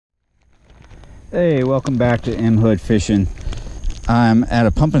Hey, welcome back to M Hood Fishing. I'm at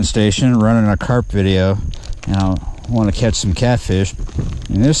a pumping station running a carp video, and I want to catch some catfish.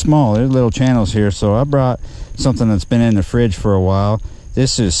 And they're small, they're little channels here, so I brought something that's been in the fridge for a while.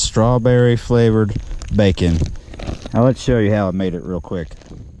 This is strawberry flavored bacon. Now let's show you how I made it real quick.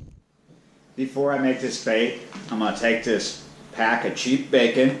 Before I make this bait, I'm going to take this pack of cheap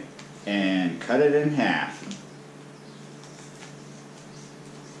bacon and cut it in half.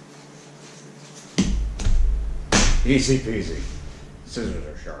 Easy peasy. Scissors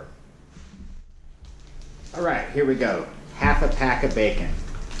are sharp. Alright, here we go. Half a pack of bacon.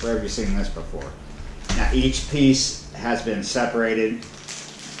 Where have you seen this before? Now each piece has been separated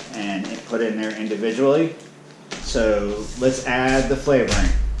and put in there individually. So let's add the flavoring.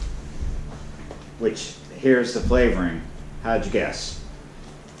 Which, here's the flavoring. How'd you guess?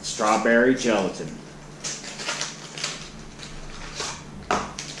 Strawberry gelatin.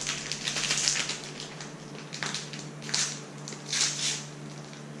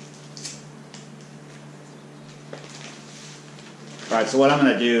 Alright, so what I'm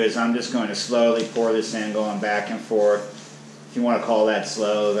going to do is I'm just going to slowly pour this in, going back and forth. If you want to call that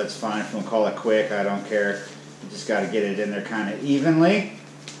slow, that's fine. If you want to call it quick, I don't care. You just got to get it in there kind of evenly.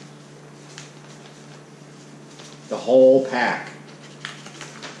 The whole pack.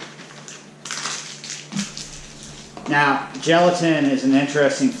 Now, gelatin is an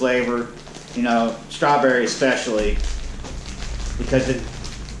interesting flavor, you know, strawberry especially, because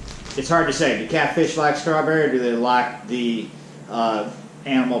it's hard to say. Do catfish like strawberry, or do they like the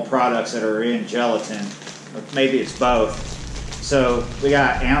animal products that are in gelatin? Or maybe it's both. So we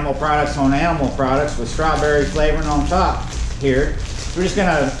got animal products on animal products with strawberry flavoring on top here. We're just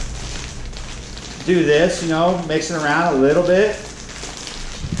gonna do this, you know, mix it around a little bit.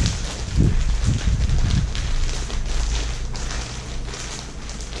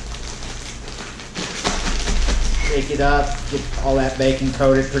 Shake it up, get all that bacon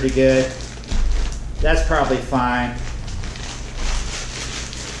coated pretty good. That's probably fine.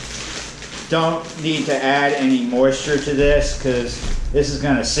 Don't need to add any moisture to this because this is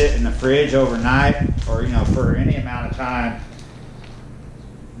going to sit in the fridge overnight, or, you know, for any amount of time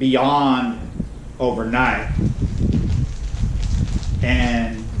beyond overnight,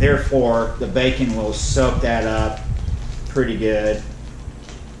 and therefore the bacon will soak that up pretty good,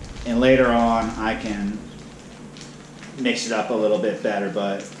 and later on I can mix it up a little bit better,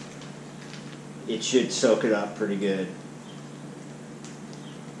 but it should soak it up pretty good.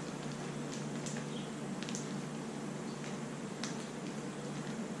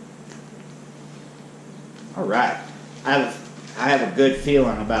 All right, I have a good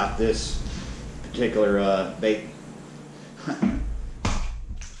feeling about this particular bait.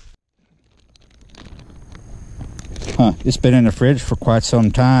 It's been in the fridge for quite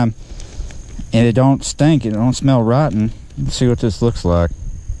some time, and it don't stink. It don't smell rotten. Let's see what this looks like.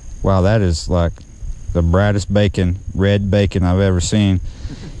 Wow, that is like the brightest bacon, red bacon I've ever seen.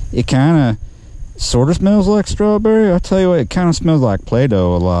 It kind of sort of smells like strawberry. I'll tell you what, it kind of smells like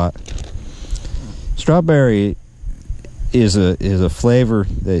Play-Doh a lot. Strawberry is a flavor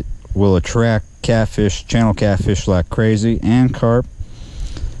that will attract catfish, channel catfish like crazy, and carp.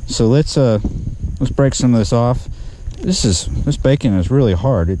 So let's break some of this off. This bacon is really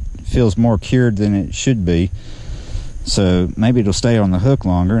hard. It feels more cured than it should be. So maybe it'll stay on the hook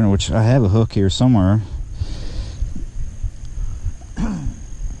longer, in which I have a hook here somewhere.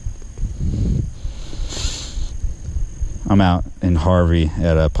 I'm out in Harvey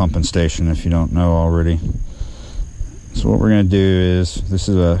at a pumping station, if you don't know already. So what we're going to do is, this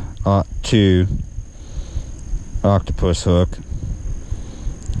is a OCT2 octopus hook.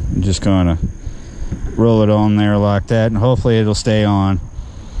 I'm just going to roll it on there like that, and hopefully it'll stay on.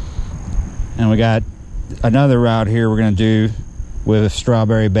 And we got another route here we're going to do with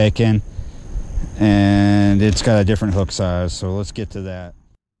strawberry bacon, and it's got a different hook size, so let's get to that.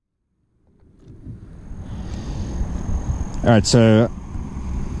 Alright, so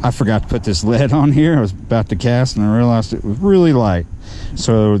I forgot to put this lead on here. I was about to cast and I realized it was really light.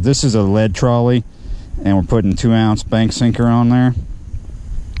 So this is a lead trolley, and we're putting 2-ounce bank sinker on there.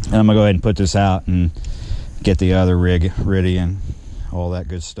 And I'm going to go ahead and put this out and get the other rig ready and all that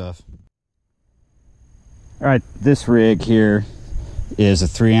good stuff. Alright, this rig here is a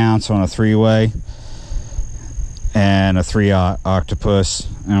 3-ounce on a 3-way and a 3-aught octopus,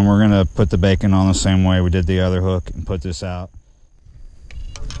 and we're going to put the bacon on the same way we did the other hook and put this out.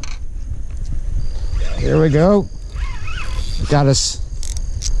 Here we go. Got us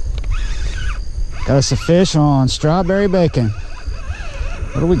a fish on strawberry bacon.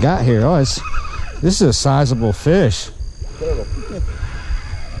 What do we got here? Oh, this is a sizable fish.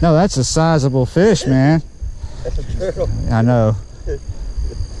 No, that's a sizable fish, man. That's a turtle. I know.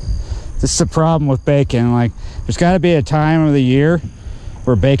 This is the problem with bacon. Like, there's got to be a time of the year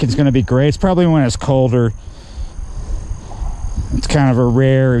where bacon's going to be great. It's probably when it's colder. It's kind of a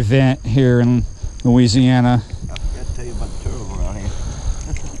rare event here in Louisiana. I forgot to tell you about the turtles around here.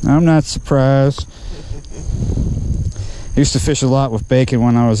 I'm not surprised. I used to fish a lot with bacon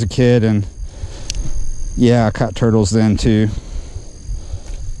when I was a kid, and yeah, I caught turtles then too.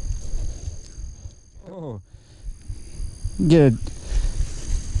 Oh, get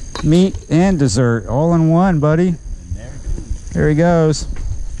meat and dessert all in one, buddy. There he goes.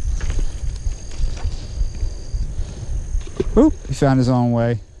 Oop, he found his own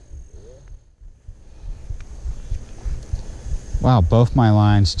way. Wow, both my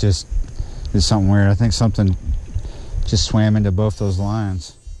lines just did something weird. I think something just swam into both those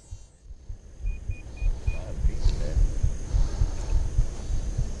lines.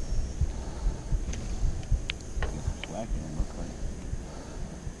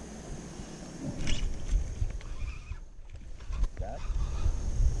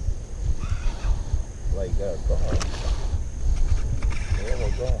 Well, you got a car. There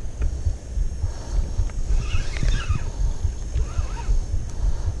we go.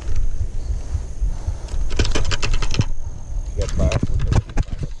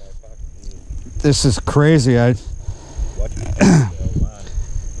 This is crazy. A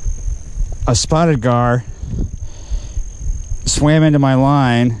spotted gar swam into my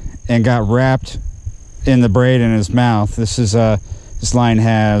line and got wrapped in the braid in his mouth. This line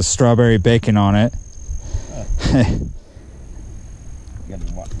has strawberry bacon on it.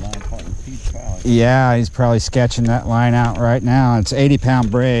 Yeah, he's probably sketching that line out right now. It's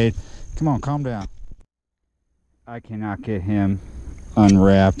 80-pound braid. Come on, calm down. I cannot get him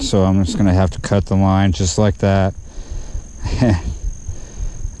unwrapped, so I'm just gonna have to cut the line just like that.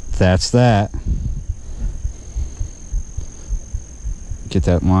 That's that. Get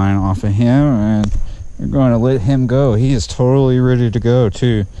that line off of him, and we're going to let him go. He is totally ready to go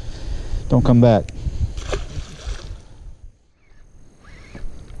too. Don't come back.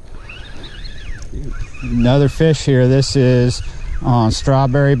 Another fish here. This is on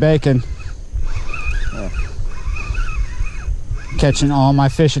strawberry bacon. Catching all my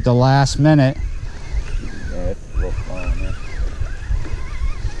fish at the last minute. Yeah, it's a little fun, man.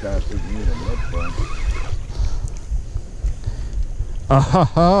 Trying to see you in the mud fun.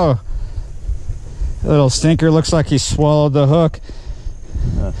 Oh, little stinker looks like he swallowed the hook.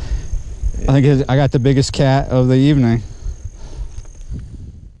 Yeah. I think I got the biggest cat of the evening.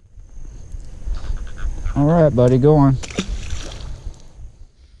 All right, buddy, go on.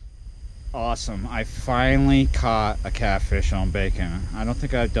 Awesome. I finally caught a catfish on bacon. I don't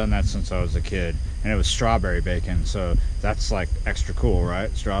think I've done that since I was a kid. And it was strawberry bacon, so that's like extra cool, right?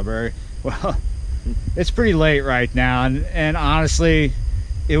 Strawberry. Well, it's pretty late right now, and honestly,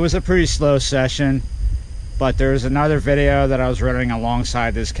 it was a pretty slow session. But there's another video that I was running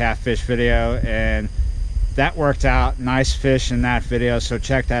alongside this catfish video, and that worked out. Nice fish in that video, so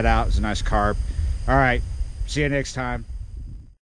check that out. It was a nice carp. All right, see you next time.